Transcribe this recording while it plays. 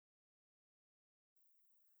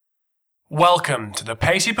Welcome to the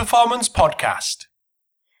Pacey Performance Podcast.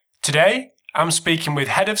 Today, I'm speaking with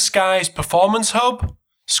Head of Sky's Performance Hub,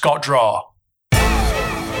 Scott Draw.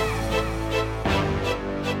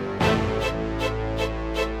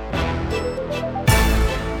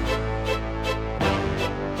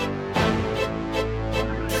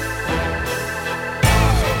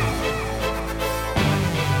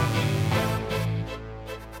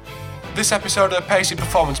 This episode of the Pacey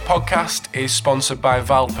Performance Podcast is sponsored by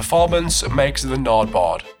Vald Performance, makers of the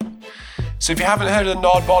NordBoard. So if you haven't heard of the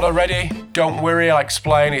NordBoard already, don't worry, I'll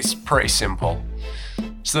explain, it's pretty simple.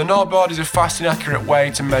 So the NordBoard is a fast and accurate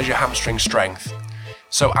way to measure hamstring strength.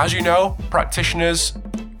 So as you know, practitioners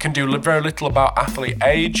can do very little about athlete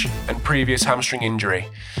age and previous hamstring injury.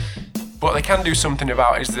 But what they can do something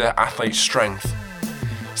about is the athlete's strength.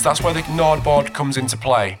 So that's where the NordBoard comes into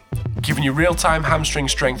play, giving you real-time hamstring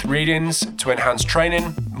strength readings to enhance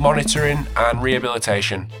training, monitoring and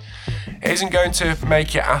rehabilitation. It isn't going to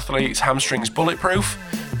make your athlete's hamstrings bulletproof,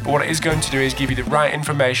 but what it is going to do is give you the right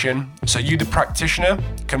information so you, the practitioner,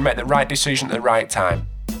 can make the right decision at the right time.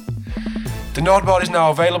 The NordBoard is now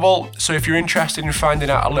available, so if you're interested in finding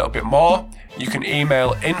out a little bit more, you can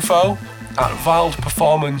email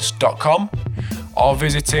info@valdperformance.com or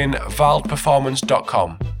visiting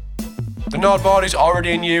valdperformance.com. The NordBoard is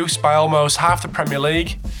already in use by almost half the Premier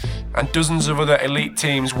League and dozens of other elite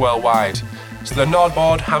teams worldwide. So the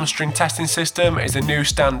NordBoard hamstring testing system is the new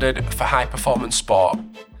standard for high performance sport.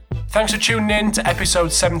 Thanks for tuning in to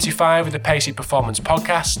episode 75 of the Pacey Performance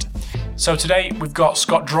Podcast. So today we've got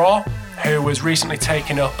Scott Draw, who has recently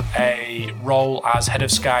taken up a role as Head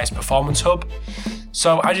of Sky's Performance Hub.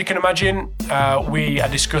 So as you can imagine, we are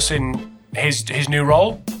discussing his new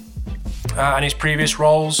role. And his previous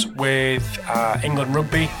roles with England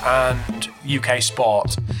Rugby and UK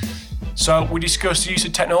Sport. So we discussed the use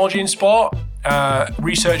of technology in sport,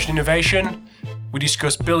 research and innovation. We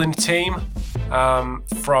discussed building a team from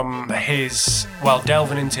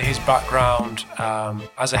delving into his background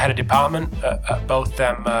as a head of department at both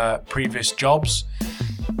them previous jobs.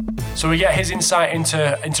 So we get his insight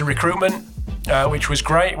into recruitment, which was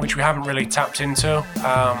great, which we haven't really tapped into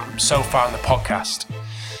so far in the podcast.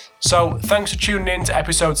 So thanks for tuning in to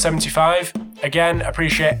episode 75. Again,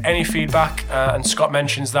 appreciate any feedback, and Scott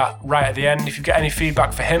mentions that right at the end. If you get any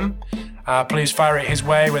feedback for him, please fire it his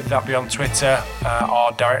way, whether that be on Twitter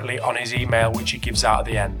or directly on his email, which he gives out at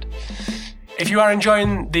the end. If you are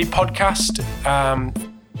enjoying the podcast,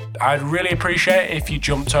 I'd really appreciate it if you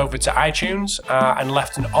jumped over to iTunes and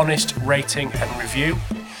left an honest rating and review.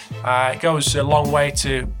 It goes a long way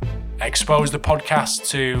to expose the podcast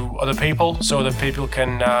to other people so other people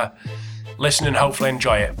can listen and hopefully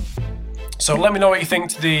enjoy it. So let me know what you think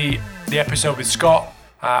to the episode with Scott,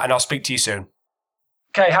 and I'll speak to you soon.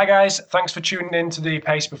 Okay, hi guys, thanks for tuning in to the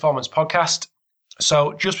Pace Performance Podcast.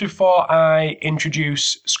 So just before I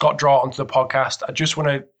introduce Scott Draw onto the podcast, I just want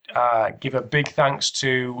to give a big thanks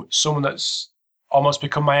to someone that's almost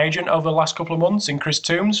become my agent over the last couple of months, in Chris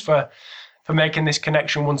Toombs, for making this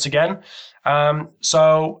connection once again.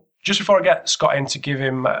 So just before I get Scott in to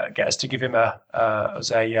get us to give him a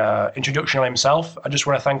introduction on himself, I just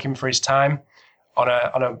want to thank him for his time on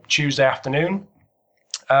a Tuesday afternoon.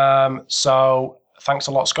 So thanks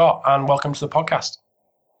a lot, Scott, and welcome to the podcast.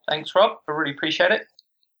 Thanks, Rob. I really appreciate it.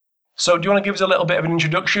 So do you want to give us a little bit of an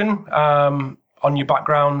introduction on your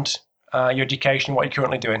background, your education, what you're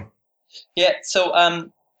currently doing? Yeah. So,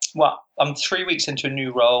 I'm 3 weeks into a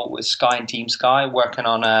new role with Sky and Team Sky, working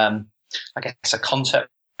on a concept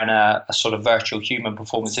and a sort of virtual human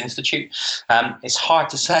performance institute. It's hard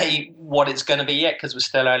to say what it's going to be yet because we're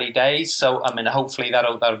still early days. So hopefully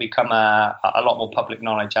that'll become a lot more public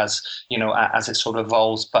knowledge as it sort of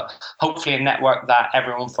evolves. But hopefully a network that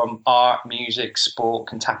everyone from art, music, sport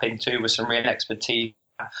can tap into with some real expertise.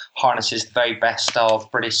 Harnesses the very best of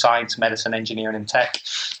British science, medicine, engineering and tech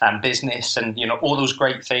and business and all those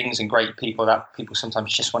great things and great people that people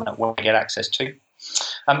sometimes just want to get access to.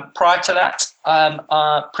 Prior to that,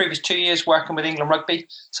 previous 2 years working with England Rugby,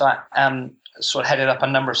 so I sort of headed up a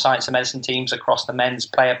number of science and medicine teams across the men's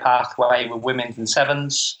player pathway with women's and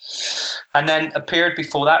sevens, and then appeared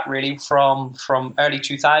before that really from early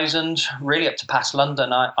 2000 really up to past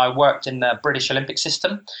London. I worked in the British Olympic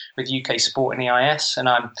system with UK Sport and EIS, and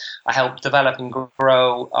I helped develop and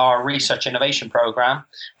grow our research innovation program,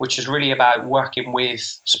 which is really about working with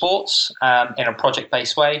sports in a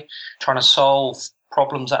project-based way, trying to solve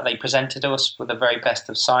problems that they presented to us with the very best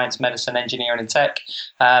of science, medicine, engineering and tech,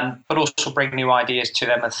 but also bring new ideas to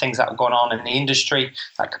them of things that have gone on in the industry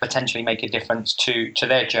that could potentially make a difference to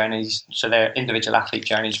their journeys, to their individual athlete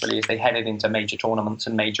journeys really as they headed into major tournaments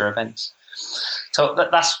and major events. So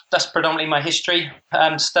that's predominantly my history.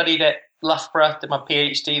 Studied at Loughborough, did my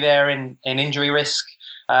PhD there in injury risk.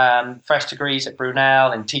 First degrees at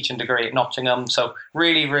Brunel and teaching degree at Nottingham. So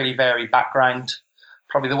really, really varied background.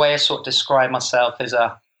 Probably the way I sort of describe myself is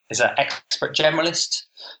an expert generalist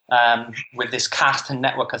with this cast and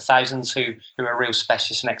network of thousands who are real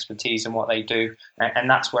specialists and expertise in what they do. And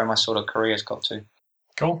that's where my sort of career has got to.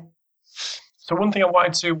 Cool. So one thing I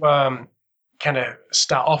wanted to kind of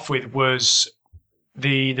start off with was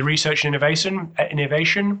the research and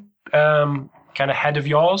innovation kind of head of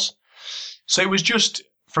yours. So it was just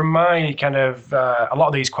from my kind of, a lot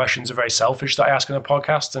of these questions are very selfish that I ask on the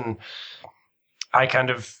podcast, and I kind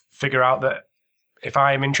of figure out that if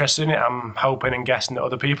I'm interested in it, I'm hoping and guessing that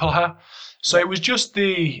other people are. So it was just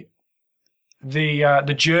the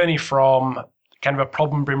journey from kind of a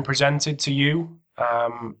problem being presented to you,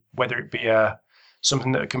 whether it be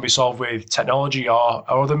something that can be solved with technology or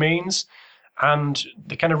other means, and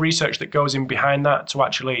the kind of research that goes in behind that to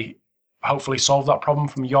actually hopefully solve that problem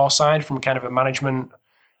from your side, from kind of a management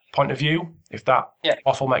point of view, if that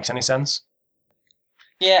waffle makes any sense.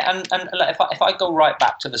 Yeah, and if I go right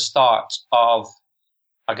back to the start of,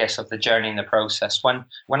 I guess, of the journey in the process, when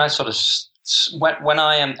I sort of when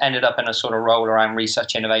I ended up in a sort of role around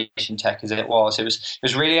research innovation tech, as it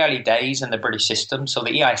was really early days in the British system. So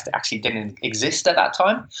the EIS actually didn't exist at that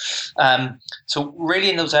time. So really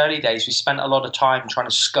in those early days, we spent a lot of time trying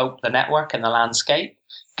to scope the network and the landscape,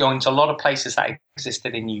 going to a lot of places that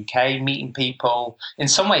existed in the UK, meeting people, in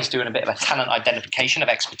some ways doing a bit of a talent identification of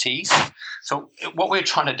expertise. So what we're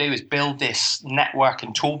trying to do is build this network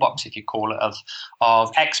and toolbox, if you call it,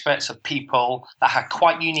 of experts, of people that had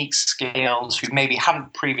quite unique skills, who maybe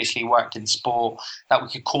hadn't previously worked in sport, that we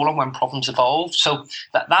could call on when problems evolved. So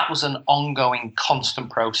that was an ongoing, constant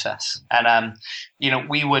process. And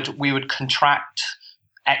we would contract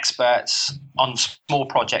experts on small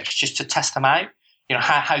projects just to test them out.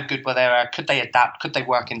 How good were they? Could they adapt? Could they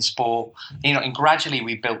work in sport? And gradually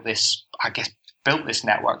we built this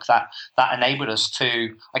network that enabled us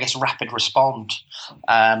to, I guess, rapid respond,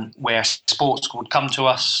 where sports would come to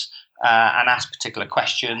us and ask particular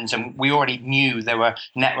questions. And we already knew there were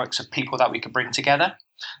networks of people that we could bring together.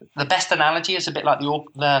 The best analogy is a bit like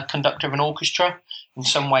the conductor of an orchestra. In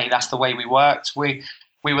some way, that's the way we worked. We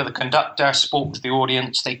were the conductor, sport was the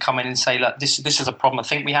audience. They come in and say, look, this is a problem I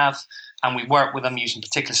think we have. And we worked with them using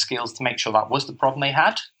particular skills to make sure that was the problem they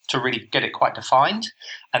had, to really get it quite defined,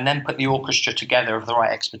 and then put the orchestra together of the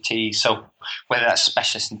right expertise. So whether that's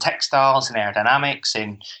specialists in textiles, in aerodynamics,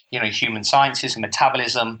 in human sciences and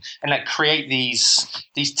metabolism, and create these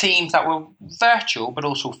teams that were virtual but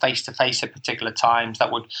also face to face at particular times,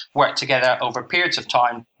 that would work together over periods of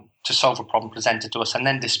time to solve a problem presented to us and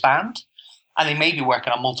then disband. And they may be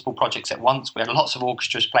working on multiple projects at once. We had lots of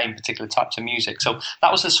orchestras playing particular types of music. So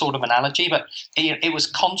that was the sort of analogy. But it was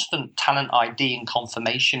constant talent ID and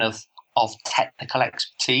confirmation of technical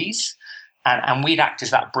expertise. And we'd act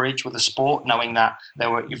as that bridge with the sport, knowing that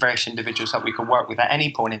there were various individuals that we could work with at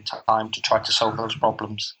any point in time to try to solve those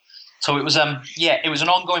problems. So it was it was an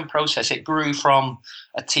ongoing process. It grew from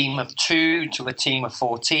a team of 2 to a team of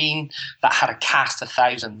 14 that had a cast of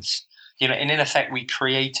thousands. And in effect, we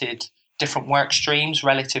created different work streams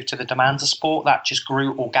relative to the demands of sport that just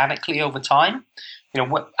grew organically over time.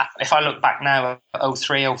 If I look back now at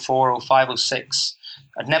 03, 04, 05, 06,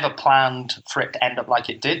 I'd never planned for it to end up like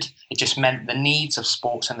it did. It just meant the needs of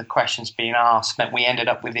sports and the questions being asked meant we ended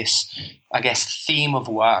up with this, I guess, theme of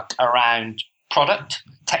work around product,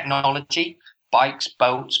 technology, bikes,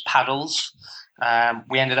 boats, paddles.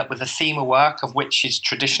 We ended up with a theme of work of which is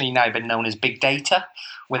traditionally now been known as big data,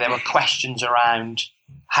 where there were questions around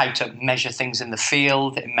how to measure things in the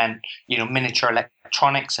field. It meant, miniature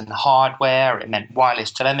electronics and hardware. It meant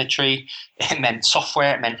wireless telemetry. It meant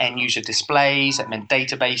software. It meant end user displays. It meant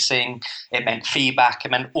databasing. It meant feedback.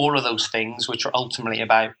 It meant all of those things, which are ultimately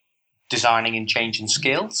about designing and changing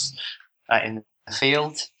skills in the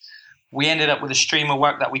field. We ended up with a stream of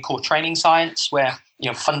work that we call training science, where,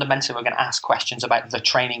 fundamentally we're going to ask questions about the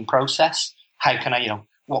training process. How can I,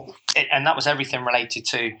 and that was everything related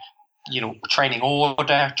to, training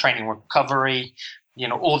order, training recovery,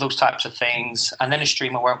 all those types of things. And then a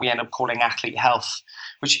stream of work we end up calling athlete health,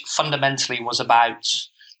 which fundamentally was about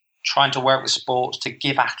trying to work with sports to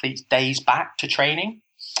give athletes days back to training.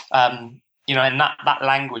 And that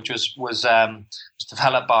language was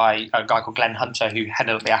developed by a guy called Glenn Hunter, who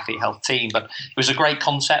headed up the athlete health team. But it was a great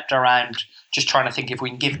concept around just trying to think, if we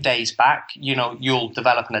can give days back, you'll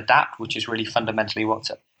develop and adapt, which is really fundamentally what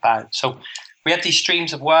it's about. So we had these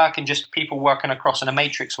streams of work and just people working across in a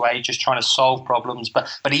matrix way, just trying to solve problems, but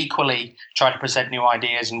equally try to present new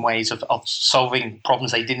ideas and ways of solving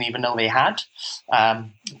problems they didn't even know they had,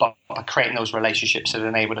 but by creating those relationships that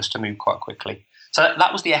enabled us to move quite quickly. So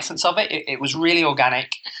that was the essence of it. It was really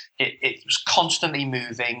organic. It was constantly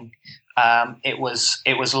moving. It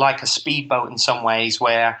was like a speedboat in some ways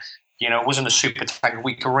where, it wasn't a super tanker.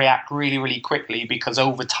 We could react really, really quickly because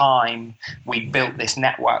over time we built this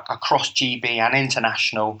network across GB and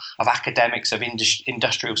international of academics, of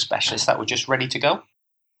industrial specialists that were just ready to go.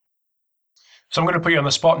 So I'm going to put you on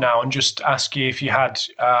the spot now and just ask you if you had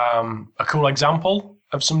a cool example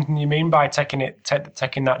of something you mean by taking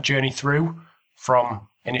that journey through from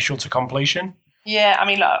initial to completion. Yeah, I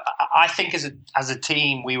mean, I think as a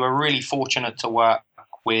team, we were really fortunate to work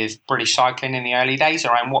with British Cycling in the early days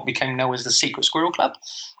around what became known as the Secret Squirrel Club.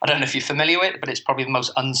 I don't know if you're familiar with it, but it's probably the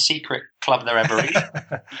most unsecret club there ever is. You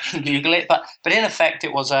can Google it. But in effect,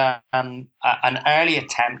 it was an early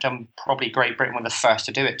attempt, and probably Great Britain were the first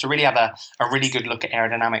to do it, to really have a really good look at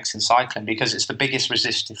aerodynamics in cycling because it's the biggest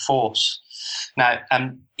resistive force. Now,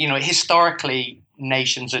 historically,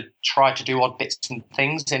 nations had tried to do odd bits and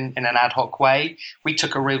things in an ad hoc way. We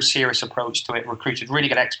took a real serious approach to it, recruited really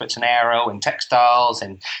good experts in aero, in textiles,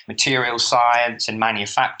 in material science, in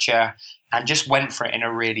manufacture, and just went for it in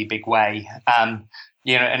a really big way. And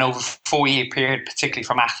over a 4-year period, particularly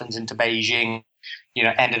from Athens into Beijing,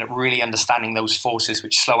 ended up really understanding those forces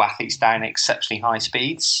which slow athletes down at exceptionally high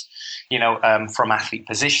speeds, from athlete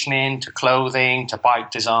positioning to clothing to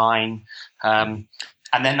bike design.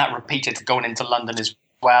 And then that repeated going into London as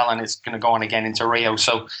well, and it's going to go on again into Rio.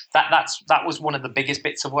 So that was one of the biggest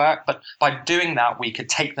bits of work. But by doing that, we could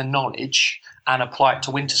take the knowledge and apply it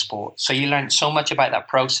to winter sport. So you learn so much about that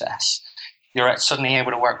process. You're suddenly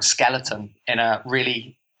able to work with skeleton in a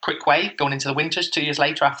really quick way going into the winters 2 years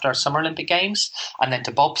later after our Summer Olympic Games, and then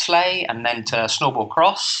to bobsleigh, and then to snowboard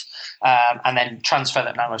cross, and then transfer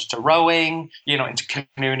that knowledge to rowing, into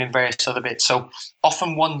canoeing and various other bits. So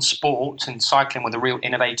often one sport, and cycling were the real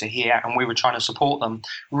innovator here, and we were trying to support them,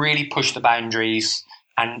 really push the boundaries.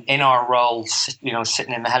 And in our role,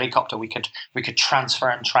 sitting in the helicopter, we could transfer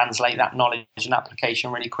and translate that knowledge and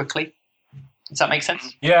application really quickly. Does that make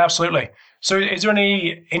sense? Yeah, absolutely. So is there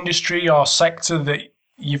any industry or sector that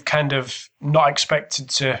you've kind of not expected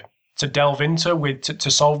to delve into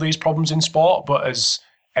to solve these problems in sport, but has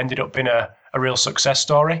ended up in a real success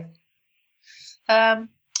story? One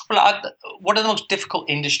of the most difficult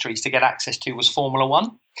industries to get access to was Formula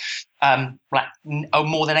One.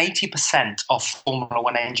 More than 80% of Formula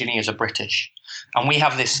One engineers are British. And we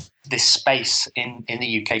have this space in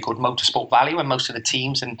the UK called Motorsport Valley, where most of the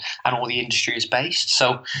teams and all the industry is based.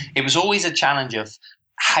 So it was always a challenge of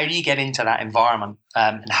how do you get into that environment,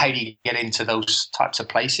 and how do you get into those types of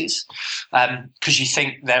places? Because you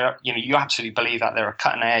think you absolutely believe that they're a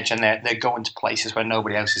cutting edge and they're going to places where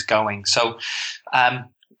nobody else is going. So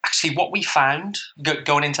actually what we found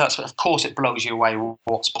going into that, of course it blows you away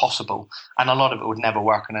what's possible, and a lot of it would never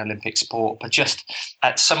work in an Olympic sport, but just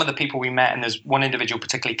some of the people we met, and there's one individual,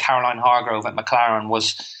 particularly Caroline Hargrove at McLaren,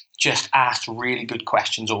 was just asked really good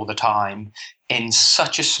questions all the time in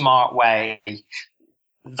such a smart way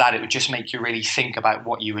that it would just make you really think about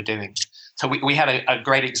what you were doing. So we had a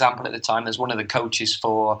great example at the time. There's one of the coaches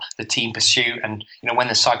for the team Pursuit, and when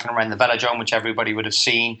they're cycling around the velodrome, which everybody would have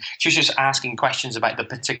seen, she was just asking questions about the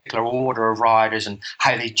particular order of riders and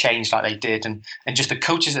how they changed like they did, and just the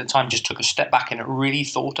coaches at the time just took a step back and really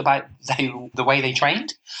thought about the way they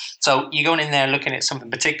trained. So you're going in there looking at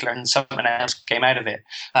something particular, and something else came out of it,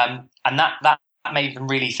 and that made them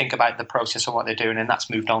really think about the process of what they're doing, and that's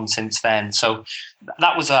moved on since then. So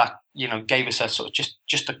that was gave us a sort of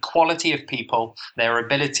just the quality of people, their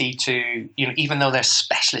ability to, even though they're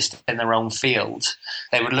specialists in their own field,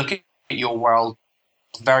 they would look at your world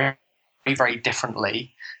very, very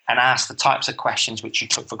differently and ask the types of questions which you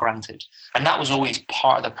took for granted. And that was always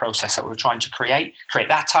part of the process that we were trying to create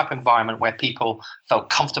that type of environment where people felt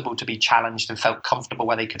comfortable to be challenged and felt comfortable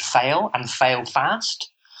where they could fail and fail fast.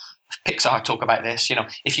 Pixar talk about this,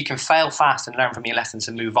 if you can fail fast and learn from your lessons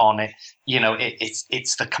and move on,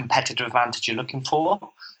 it's the competitive advantage you're looking for.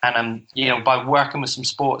 And by working with some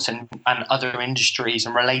sports and other industries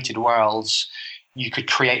and related worlds, you could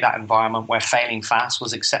create that environment where failing fast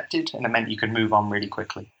was accepted, and it meant you could move on really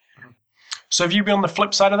quickly. So have you been on the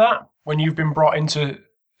flip side of that, when you've been brought into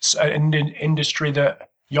an industry that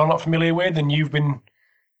you're not familiar with, and you've been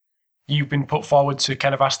put forward to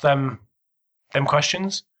kind of ask them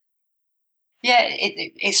questions? Yeah,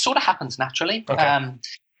 it sort of happens naturally. Okay.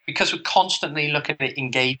 because we're constantly looking at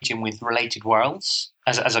engaging with related worlds,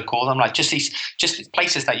 as I call them, like just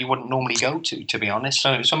places that you wouldn't normally go to be honest.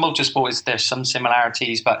 So motorsport there's some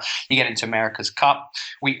similarities, but you get into America's Cup.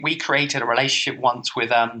 We created a relationship once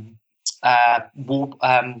with I'm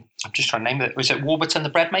just trying to name it. Was it Warburton the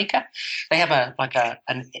bread maker? They have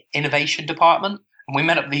an innovation department, and we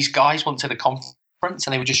met up with these guys once at a conference,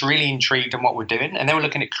 and they were just really intrigued in what we're doing, and they were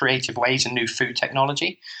looking at creative ways and new food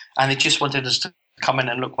technology, and they just wanted us to come in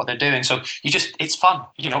and look what they're doing. So it's fun,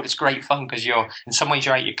 it's great fun, because in some ways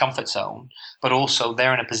you're out your comfort zone, but also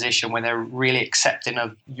they're in a position where they're really accepting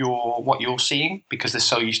of what you're seeing, because they're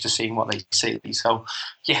so used to seeing what they see. So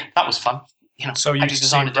yeah, that was fun. So you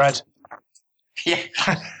designed bread. Yeah,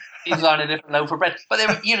 you design a different loaf of bread, but they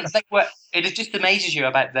were. It just amazes you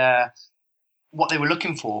about what they were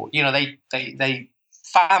looking for. They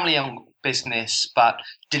family-owned business, but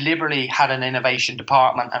deliberately had an innovation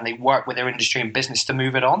department, and they work with their industry and business to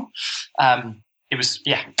move it on. It was,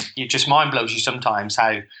 it just mind blows you sometimes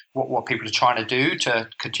what people are trying to do to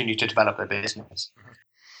continue to develop their business.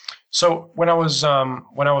 So when I was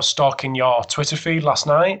stalking your Twitter feed last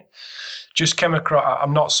night, just came across. I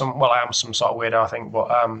am some sort of weirdo, I think, but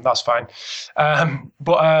that's fine.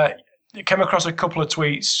 It came across a couple of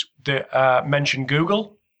tweets that mentioned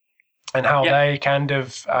Google and how they kind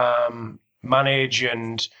of manage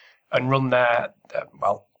and run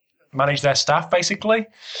manage their staff, basically.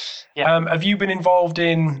 Yeah. Have you been involved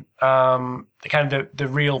in the kind of the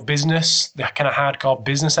real business, the kind of hardcore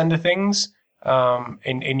business end of things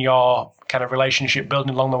in your kind of relationship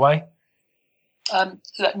building along the way?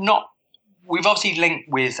 We've obviously linked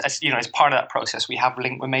with, as part of that process, we have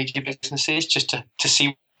linked with major businesses just to see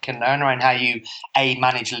what you can learn around how you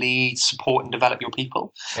manage leads, support and develop your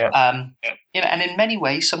people. Yeah. And in many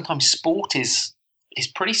ways, sometimes sport is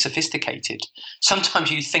pretty sophisticated.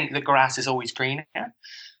 Sometimes you think the grass is always greener,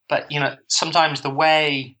 but sometimes the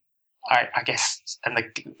way I guess and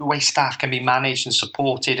the way staff can be managed and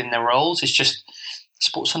supported in their roles is just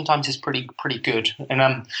sport. Sometimes is pretty good,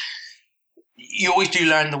 and you always do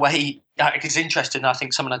learn the way. It's interesting. I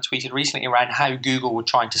think someone had tweeted recently around how Google were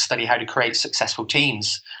trying to study how to create successful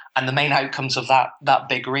teams. And the main outcomes of that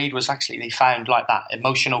big read was actually they found like that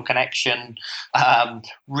emotional connection,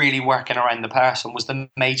 really working around the person was the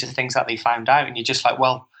major things that they found out. And you're just like,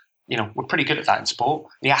 well, we're pretty good at that in sport.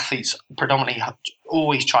 The athletes predominantly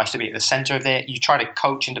always tries to be at the center of it. You try to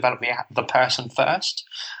coach and develop the person first,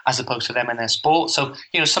 as opposed to them in their sport. So,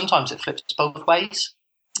 sometimes it flips both ways,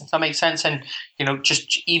 if that makes sense. And,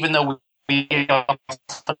 just even though we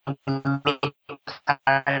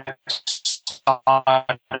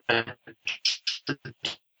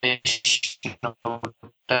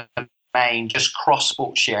just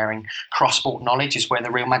cross-sport sharing, cross-sport knowledge is where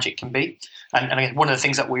the real magic can be. And again, one of the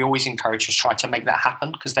things that we always encourage is try to make that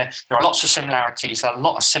happen, because there are lots of similarities, there are a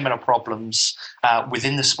lot of similar problems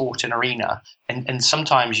within the sporting arena. And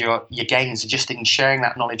sometimes your gains are just in sharing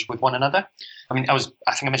that knowledge with one another. I mean, I think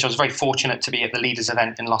I mentioned I was very fortunate to be at the Leaders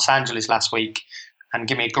event in Los Angeles last week, and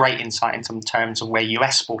give me a great insight into terms of where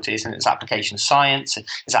US sport is and its application of science,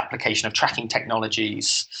 its application of tracking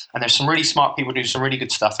technologies. And there's some really smart people who do some really good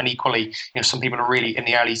stuff. And equally, some people are really in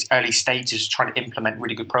the early stages trying to implement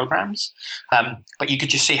really good programs. But you could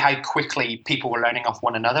just see how quickly people were learning off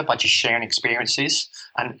one another by just sharing experiences.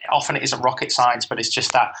 And often it isn't rocket science, but it's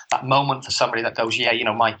just that moment for somebody that goes, what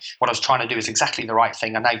I was trying to do is exactly the right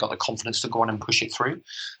thing. And now got the confidence to go on and push it through.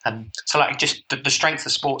 So like just the strength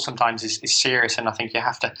of sport sometimes is serious. And I think you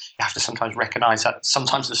have to sometimes recognize that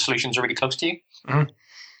sometimes the solutions are really close to you. Mm-hmm.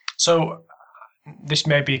 So this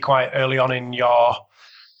may be quite early on in your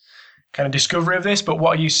kind of discovery of this, but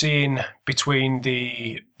what are you seeing between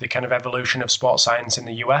the kind of evolution of sports science in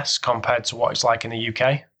the US compared to what it's like in the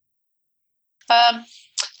UK? I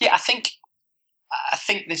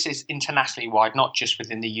think this is internationally wide, not just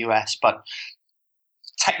within the US, but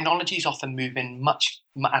technology is often moving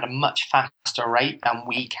at a much faster rate than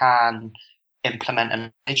we can implement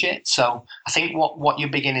and manage it. So I think what you're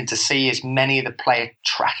beginning to see is many of the player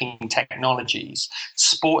tracking technologies,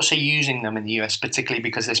 sports are using them in the US, particularly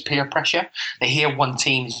because there's peer pressure. They hear one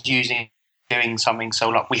team's doing something,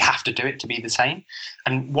 so we have to do it to be the same.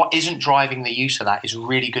 And what isn't driving the use of that is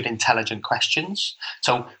really good intelligent questions.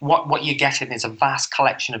 So what you're getting is a vast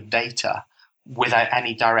collection of data without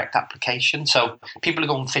any direct application. So people are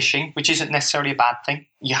going fishing, which isn't necessarily a bad thing.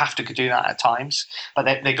 You have to do that at times. But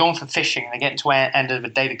they're going for fishing and they get to the end of a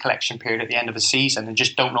data collection period at the end of a season and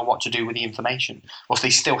just don't know what to do with the information. Or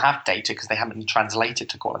they still have data because they haven't been translated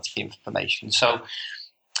to quality information. So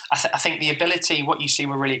I think the ability, what you see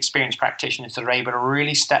with really experienced practitioners, that are able to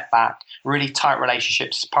really step back, really tight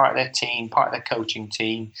relationships as part of their team, part of their coaching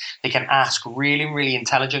team. They can ask really, really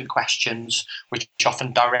intelligent questions, which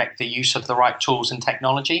often direct the use of the right tools and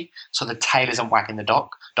technology, so the tail isn't wagging the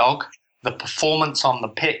dog. The performance on the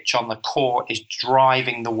pitch, on the court, is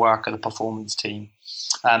driving the work of the performance team.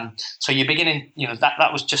 So you're beginning,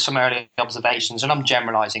 that was just some early observations, and I'm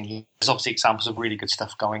generalizing here. There's obviously examples of really good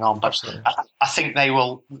stuff going on, but I think that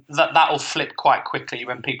will flip quite quickly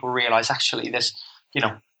when people realize, actually, there's,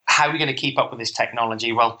 how are we going to keep up with this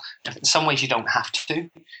technology? Well, in some ways you don't have to.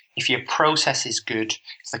 If your process is good,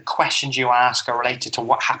 if the questions you ask are related to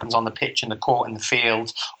what happens on the pitch, in the court, in the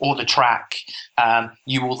field, or the track,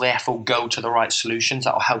 you will therefore go to the right solutions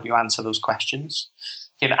that will help you answer those questions.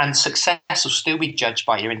 And success will still be judged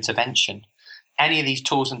by your intervention. Any of these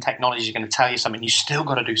tools and technologies are going to tell you something, you still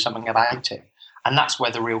got to do something about it. And that's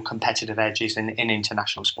where the real competitive edge is in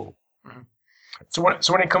international sport. Mm-hmm. So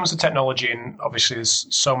when it comes to technology, and obviously there's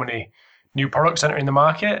so many new products entering the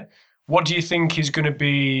market, what do you think is going to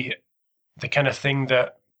be the kind of thing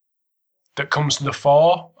that comes to the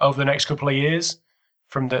fore over the next couple of years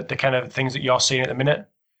from the kind of things that you're seeing at the minute?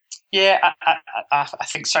 Yeah, I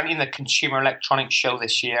think certainly in the Consumer Electronics Show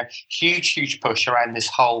this year, huge push around this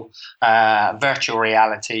whole virtual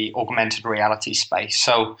reality, augmented reality space.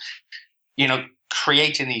 So,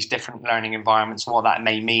 creating these different learning environments, and what that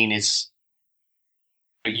may mean is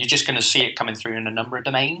you're just going to see it coming through in a number of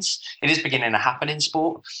domains. It is beginning to happen in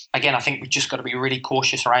sport. Again, I think we've just got to be really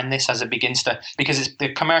cautious around this as it begins to, because it's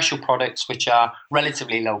the commercial products which are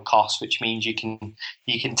relatively low cost, which means you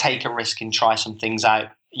can take a risk and try some things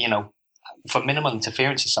out, for minimal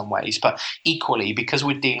interference in some ways. But equally, because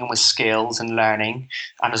we're dealing with skills and learning,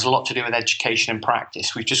 and there's a lot to do with education and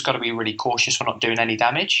practice, we've just got to be really cautious we're not doing any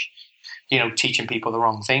damage, teaching people the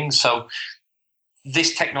wrong things. So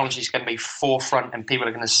this technology is going to be forefront, and people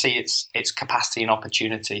are going to see its capacity and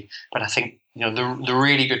opportunity. But I think the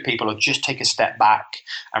really good people will just take a step back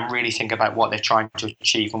and really think about what they're trying to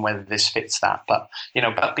achieve and whether this fits that. But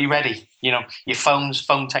but be ready. Your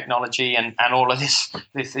phone technology and all of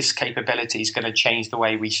this capability is going to change the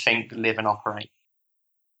way we think, live, and operate.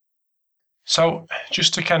 So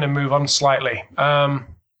just to kind of move on slightly,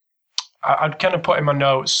 I'd kind of put in my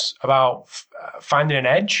notes about finding an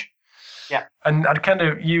edge. Yeah. And I'd kind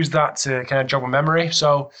of use that to kind of jog my memory.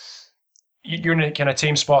 So you're in a kind of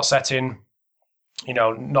team sport setting,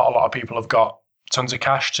 not a lot of people have got tons of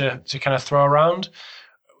cash to kind of throw around.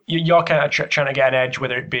 You're kind of trying to get an edge,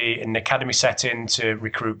 whether it be in an academy setting to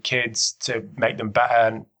recruit kids, to make them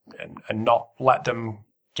better and not let them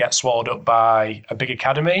get swallowed up by a big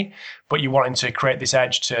academy, but you're wanting to create this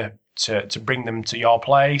edge to bring them to your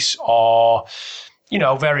place, or,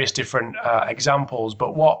 various different examples.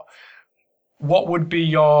 But what would be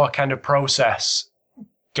your kind of process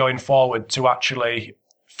going forward to actually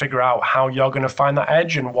figure out how you're going to find that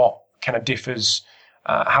edge, and what kind of differs,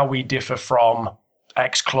 how we differ from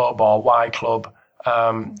X club or Y club,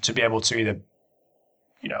 to be able to either,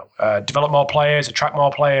 develop more players, attract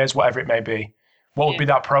more players, whatever it may be? What would be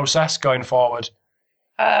that process going forward?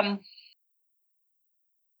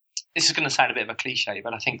 This is going to sound a bit of a cliche,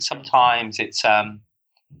 but I think sometimes it's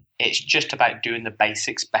just about doing the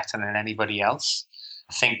basics better than anybody else.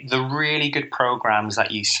 I think the really good programs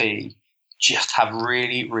that you see just have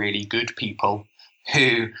really, really good people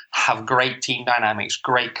who have great team dynamics,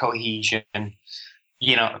 great cohesion,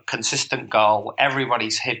 consistent goal.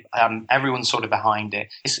 Everybody's hit, everyone's sort of behind it.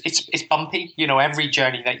 It's bumpy. Every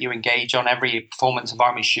journey that you engage on, every performance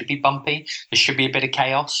environment should be bumpy. There should be a bit of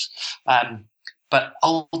chaos. But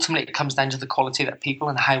ultimately it comes down to the quality of that people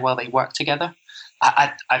and how well they work together.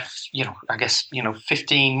 I've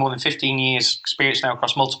more than 15 years experience now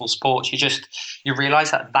across multiple sports. You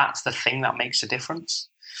realize that that's the thing that makes a difference.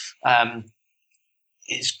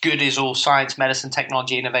 As good as all science, medicine,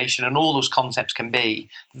 technology, innovation, and all those concepts can be,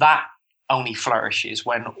 that only flourishes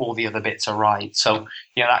when all the other bits are right. So,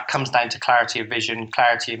 that comes down to clarity of vision,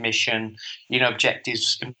 clarity of mission,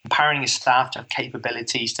 objectives, empowering your staff to have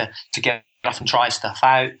capabilities to get off and try stuff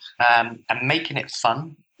out, and making it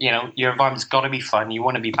fun. Your environment's got to be fun. You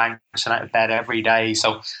want to be bouncing out of bed every day.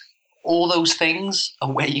 So all those things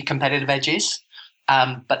are where your competitive edge is.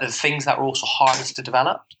 But the things that are also hardest to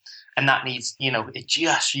develop. And that needs, you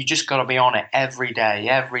just got to be on it every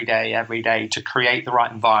day to create the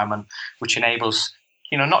right environment, which enables,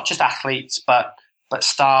 not just athletes, but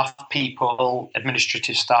staff, people,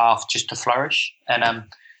 administrative staff, just to flourish. And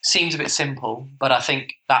seems a bit simple, but I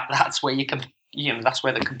think that's where that's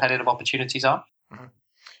where the competitive opportunities are. Mm-hmm.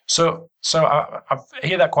 So I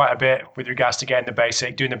hear that quite a bit with regards to doing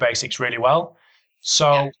the basics really well.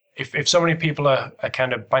 So if so many people are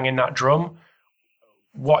kind of banging that drum,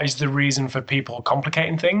 what is the reason for people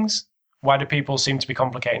complicating things? Why do people seem to be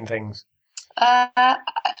complicating things? I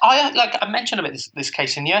mentioned about this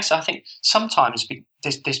case, and yes, I think sometimes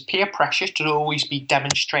there's peer pressure to always be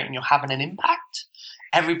demonstrating you're having an impact.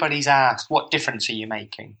 Everybody's asked, what difference are you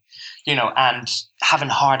making? And having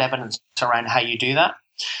hard evidence around how you do that.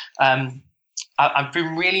 I've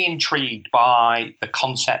been really intrigued by the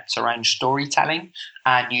concepts around storytelling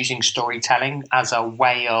and using storytelling as a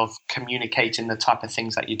way of communicating the type of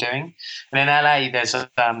things that you're doing. And in LA,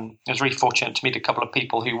 I was really fortunate to meet a couple of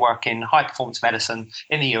people who work in high performance medicine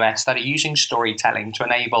in the US that are using storytelling to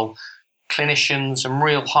enable clinicians and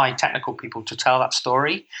real high technical people to tell that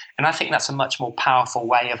story. And I think that's a much more powerful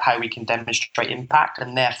way of how we can demonstrate impact.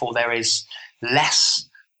 And therefore there is less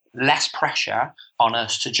pressure on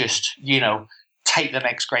us to just, take the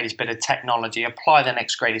next greatest bit of technology, apply the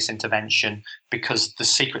next greatest intervention, because the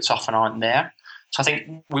secrets often aren't there. So I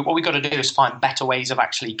think what we've got to do is find better ways of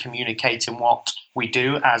actually communicating what we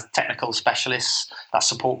do as technical specialists that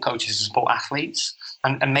support coaches and support athletes.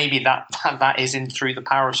 And maybe that is in through the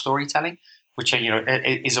power of storytelling, which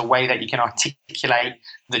is a way that you can articulate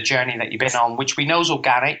the journey that you've been on, which we know is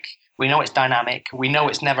organic, we know it's dynamic, we know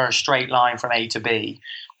it's never a straight line from A to B.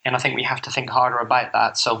 And I think we have to think harder about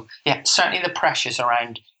that. So, yeah, certainly the pressures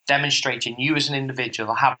around demonstrating you as an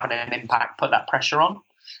individual having an impact, put that pressure on.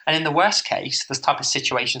 And in the worst case, this type of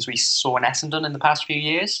situations we saw in Essendon in the past few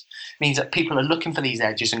years means that people are looking for these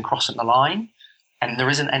edges and crossing the line, and there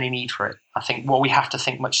isn't any need for it. I think what we have to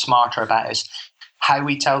think much smarter about is how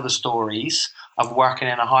we tell the stories of working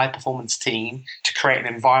in a high-performance team to create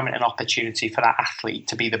an environment and opportunity for that athlete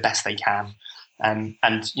to be the best they can.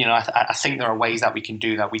 I think there are ways that we can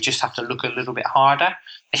do that. We just have to look a little bit harder,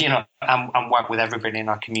 and work with everybody in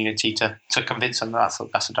our community to convince them that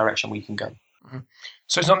that's the direction we can go. Mm-hmm.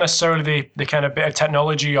 So it's not necessarily the kind of bit of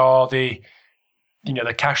technology or the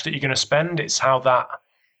cash that you're going to spend. It's how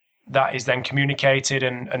that is then communicated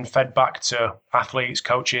and fed back to athletes,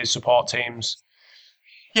 coaches, support teams.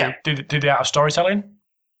 Yeah. Do they have storytelling?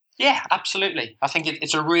 Yeah, absolutely. I think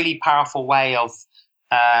it's a really powerful way of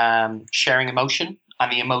sharing emotion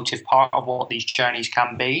and the emotive part of what these journeys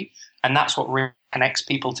can be, and that's what really connects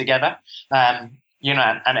people together.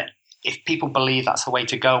 If people believe that's the way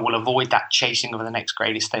to go, we'll avoid that chasing of the next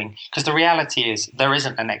greatest thing. Because the reality is there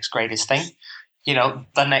isn't a next greatest thing.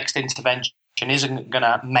 The next intervention isn't going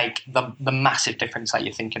to make the massive difference that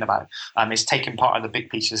you're thinking about. It's taking part of the big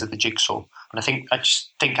pieces of the jigsaw. And I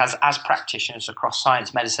just think as practitioners across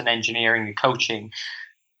science, medicine, engineering, and coaching,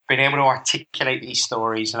 being able to articulate these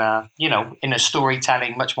stories in a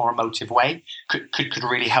storytelling, much more emotive way could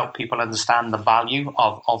really help people understand the value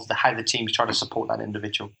of how the teams try to support that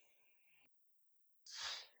individual.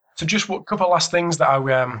 So just a couple of last things that I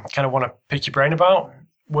kind of want to pick your brain about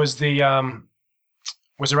was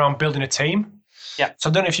around building a team. Yeah.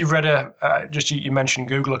 So I don't know if you've read you mentioned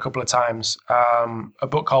Google a couple of times, a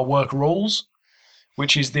book called Work Rules,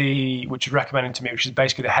 which is recommended to me, which is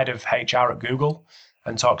basically the head of HR at Google,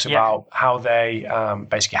 and talks about how they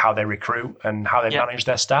recruit and how they manage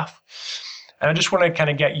their staff. And I just want to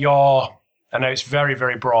kind of get I know it's very,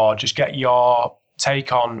 very broad, just get your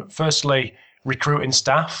take on, firstly, recruiting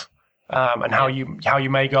staff, and how you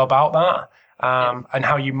may go about that, and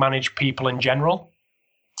how you manage people in general.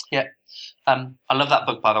 Yeah. I love that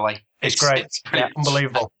book, by the way. It's great. It's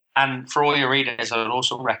unbelievable. And for all your readers, I would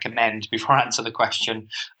also recommend, before I answer the question,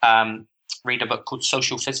 read a book called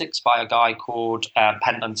Social Physics by a guy called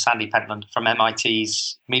Sandy Pentland from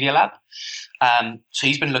MIT's Media Lab. So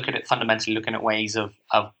he's been fundamentally looking at ways of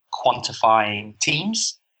quantifying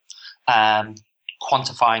teams,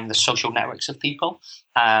 quantifying the social networks of people.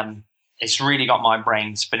 It's really got my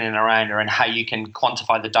brain spinning around around how you can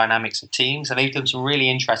quantify the dynamics of teams. And they've done some really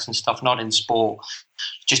interesting stuff, not in sport,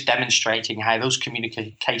 just demonstrating how those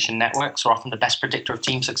communication networks are often the best predictor of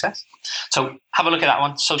team success. So have a look at that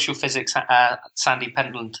one, Social Physics, Sandy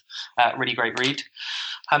Pentland, really great read.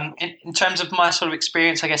 In terms of my sort of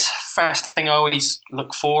experience, I guess first thing I always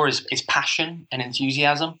look for is passion and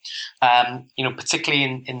enthusiasm.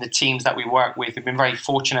 Particularly in the teams that we work with, we've been very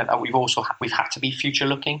fortunate that we've had to be future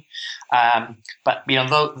looking. But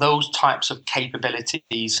those types of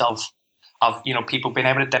capabilities of people being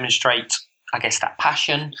able to demonstrate, I guess, that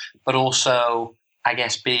passion, but also, I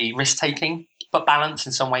guess, be risk taking, but balance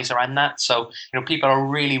in some ways around that. So, people are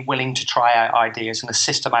really willing to try out ideas in a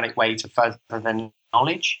systematic way to further their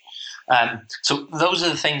knowledge. So those are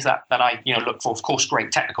the things that I look for. Of course,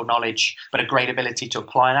 great technical knowledge, but a great ability to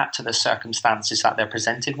apply that to the circumstances that they're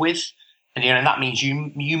presented with. And that means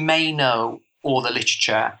you may know all the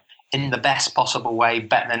literature in the best possible way,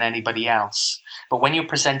 better than anybody else. But when you're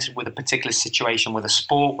presented with a particular situation with a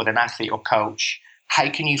sport, with an athlete or coach, how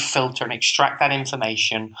can you filter and extract that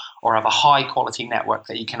information or have a high quality network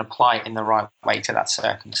that you can apply it in the right way to that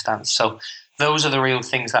circumstance? So those are the real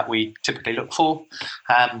things that we typically look for.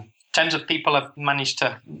 In terms of people I've managed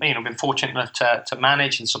to, been fortunate enough to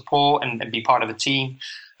manage and support and be part of a team,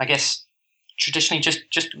 I guess traditionally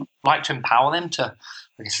just like to empower them to,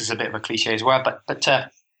 I guess it's a bit of a cliche as well, but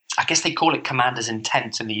I guess they call it commander's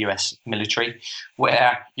intent in the US military,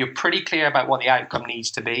 where you're pretty clear about what the outcome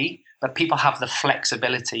needs to be, but people have the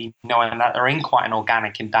flexibility, knowing that they're in quite an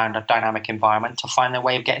organic and dynamic environment, to find their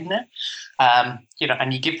way of getting there.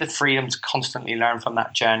 And you give the freedom to constantly learn from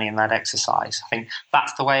that journey and that exercise. I think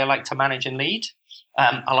that's the way I like to manage and lead.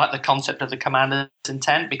 I like the concept of the commander's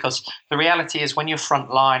intent, because the reality is when you're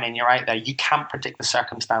front line and you're out there, you can't predict the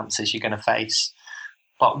circumstances you're going to face.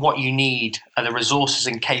 But what you need are the resources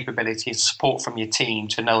and capability and support from your team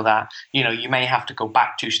to know that, you may have to go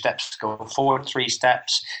back 2 steps to go forward 3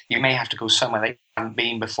 steps. You may have to go somewhere they haven't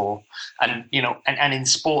been before. And, and in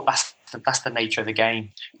sport, that's the nature of the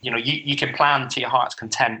game. You can plan to your heart's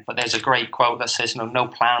content, but there's a great quote that says, no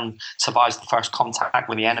plan survives the first contact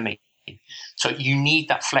with the enemy. So you need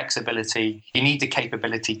that flexibility. You need the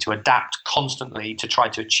capability to adapt constantly to try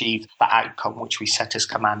to achieve that outcome which we set as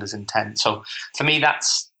commander's intent. So for me,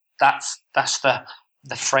 that's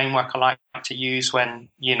the framework I like to use when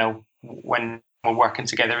we're working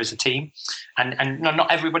together as a team. And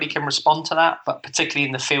not everybody can respond to that, but particularly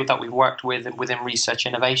in the field that we've worked with and within research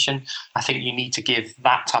innovation, I think you need to give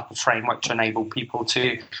that type of framework to enable people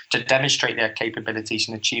to demonstrate their capabilities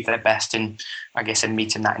and achieve their best in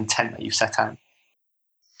meeting that intent that you've set out.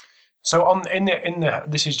 So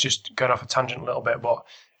this is just going off a tangent a little bit, but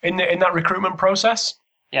in that recruitment process,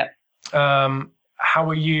 yeah, how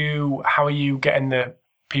are you getting the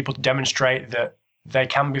people to demonstrate that they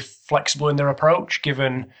can be flexible in their approach,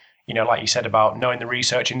 given, like you said about knowing the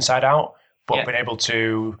research inside out, but being able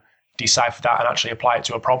to decipher that and actually apply it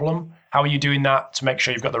to a problem? How are you doing that to make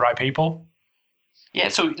sure you've got the right people? Yeah,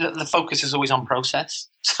 so the focus is always on process.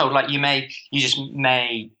 So like some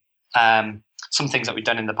things that we've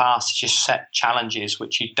done in the past is just set challenges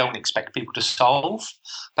which you don't expect people to solve.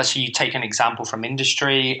 But so you take an example from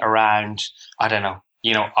industry around, I don't know,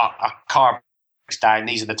 a car down,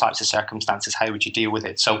 these are the types of circumstances, how would you deal with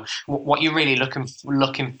it? So what you're really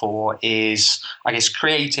looking for is, I guess,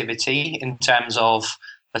 creativity in terms of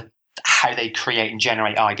how they create and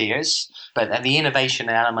generate ideas, but then the innovation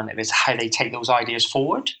element of it is how they take those ideas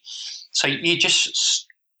forward. So you're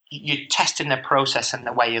testing their process and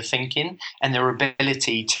their way of thinking and their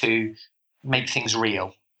ability to make things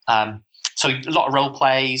real. So a lot of role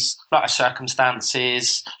plays, a lot of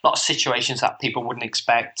circumstances, a lot of situations that people wouldn't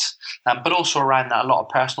expect, but also around that, a lot of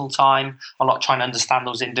personal time, a lot trying to understand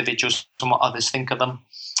those individuals and what others think of them.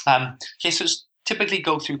 So it's typically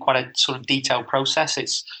go through quite a sort of detailed process.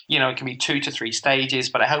 It's, it can be 2 to 3 stages,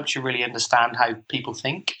 but it helps you really understand how people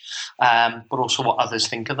think, but also what others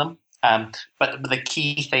think of them. But the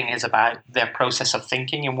key thing is about their process of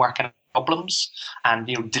thinking and working on problems, and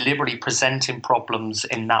deliberately presenting problems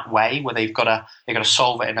in that way where they've got to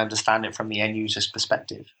solve it and understand it from the end user's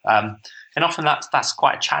perspective. And often that's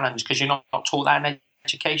quite a challenge because you're not taught that in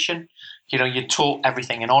education. You're taught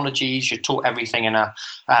everything in ologies, you're taught everything in a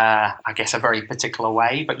very particular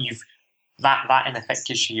way, but that in effect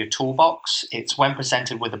gives you your toolbox. It's when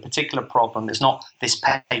presented with a particular problem, it's not this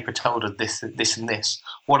paper told of this and this.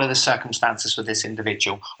 What are the circumstances for this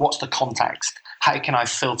individual? What's the context? How can I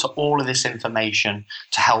filter all of this information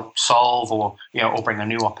to help solve or bring a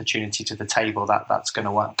new opportunity to the table that's going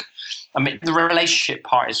to work? I mean, the relationship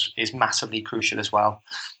part is massively crucial as well.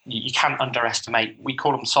 You can't underestimate, we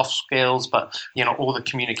call them soft skills, but all the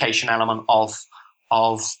communication element of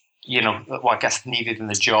needed in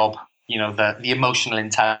the job. The emotional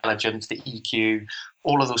intelligence, the EQ,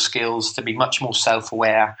 all of those skills to be much more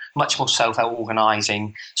self-aware, much more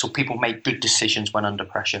self-organizing, so people make good decisions when under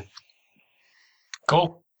pressure.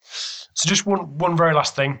 Cool. So just one very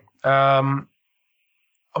last thing.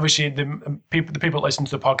 Obviously, the people that listen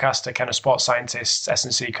to the podcast are kind of sports scientists,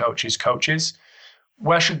 S&C coaches.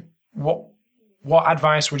 What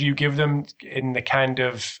advice would you give them in the kind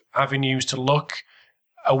of avenues to look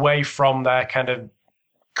away from their kind of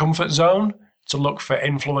comfort zone to look for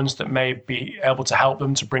influence that may be able to help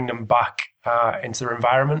them to bring them back into their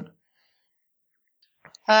environment?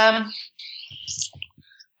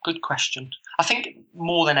 Good question. I think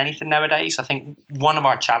more than anything nowadays, I think one of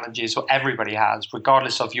our challenges, what everybody has,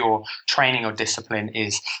 regardless of your training or discipline,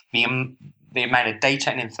 is the amount of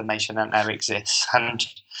data and information that now exists. And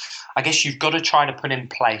I guess you've got to try to put in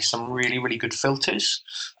place some really, really good filters.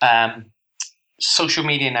 Social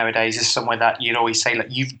media nowadays is somewhere that you'd always say, like,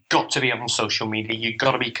 you've got to be on social media. You've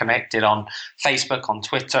got to be connected on Facebook, on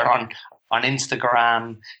Twitter, on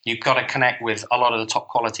Instagram. You've got to connect with a lot of the top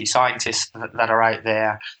quality scientists that are out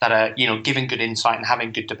there, that are, giving good insight and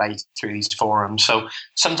having good debate through these forums. So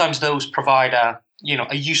sometimes those provide a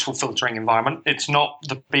useful filtering environment. It's not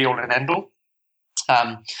the be all and end all.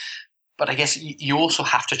 But I guess you also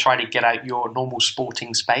have to try to get out your normal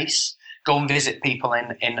sporting space. Go and visit people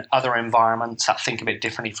in other environments that think a bit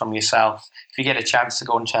differently from yourself. If you get a chance to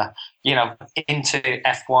go into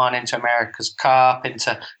F1, into America's Cup,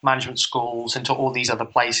 into management schools, into all these other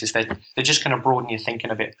places, they're just going to broaden your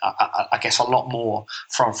thinking a bit, I guess, a lot more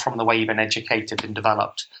from the way you've been educated and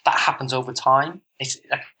developed. That happens over time.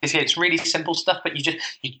 It's really simple stuff, but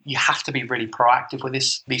you have to be really proactive with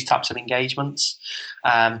these types of engagements.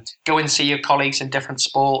 Go and see your colleagues in different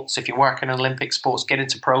sports. If you work in Olympic sports, get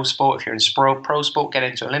into pro sport. If you're in pro sport, get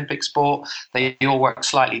into Olympic sport. They all work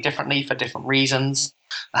slightly differently for different reasons.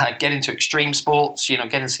 Get into extreme sports,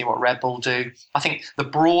 get and see what Red Bull do. I think the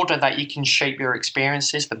broader that you can shape your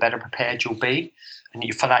experiences, the better prepared you'll be.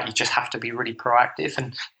 And for that, you just have to be really proactive.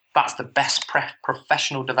 And that's the best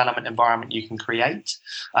professional development environment you can create,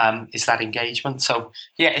 is that engagement. So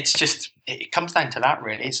yeah, it comes down to that,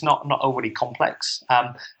 really. It's not overly complex.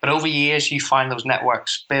 But over years, you find those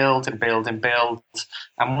networks build and build and build.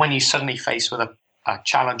 And when you suddenly face with a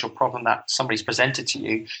challenge or problem that somebody's presented to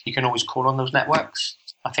you, you can always call on those networks.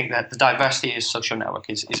 I think that the diversity of social network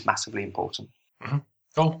is massively important. Mm-hmm.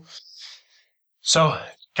 Cool. So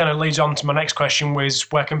kind of leads on to my next question,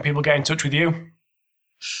 was where can people get in touch with you?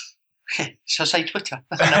 Shall I say Twitter?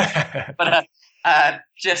 But I'm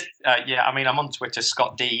on Twitter,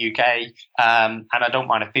 Scott D UK, and I don't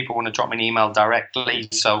mind if people want to drop me an email directly.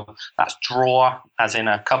 So that's drawer, as in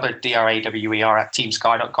a cupboard, DRAWER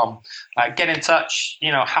 @teamsky.com. Get in touch.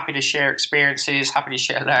 Happy to share experiences, happy to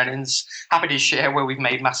share learnings, happy to share where we've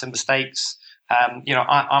made massive mistakes. I'm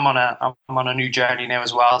on a new journey now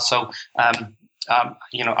as well. So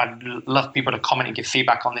I'd love people to comment and give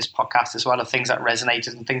feedback on this podcast as well, of things that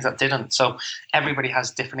resonated and things that didn't. So everybody has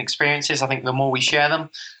different experiences. I think the more we share them,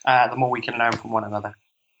 the more we can learn from one another.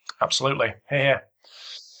 Absolutely. Yeah.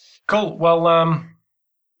 Cool. Well,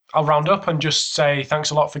 I'll round up and just say thanks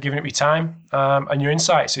a lot for giving up your time and your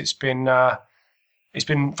insights. It's been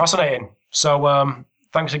fascinating. So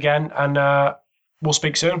thanks again, and we'll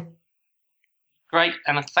speak soon. Great,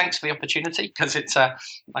 and thanks for the opportunity, because it's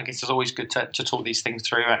always good to talk these things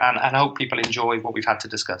through, and I hope people enjoy what we've had to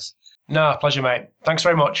discuss. No, pleasure, mate. Thanks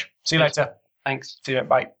very much. See you later. Thanks. See you,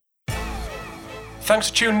 bye. Thanks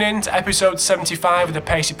for tuning in to episode 75 of the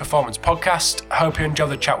Pacey Performance Podcast. I hope you enjoyed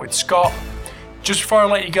the chat with Scott. Just before I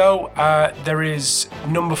let you go, there is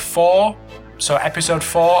number 4, so episode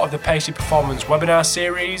 4 of the Pacey Performance webinar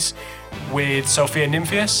series with Sophia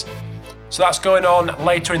Nymphius. So that's going on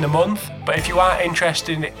later in the month. But if you are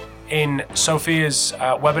interested in Sophia's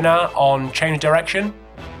webinar on change direction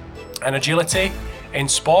and agility in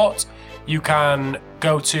sport, you can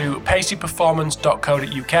go to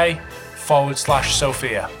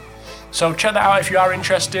paceyperformance.co.uk/Sophia. So check that out if you are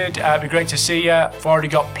interested. It'd be great to see you. I've already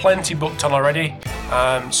got plenty booked on already.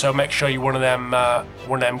 So make sure you're one of them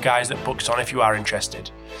guys that books on if you are interested.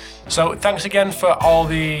 So thanks again for all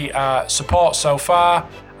the support so far.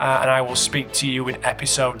 And I will speak to you in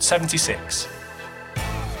episode 76.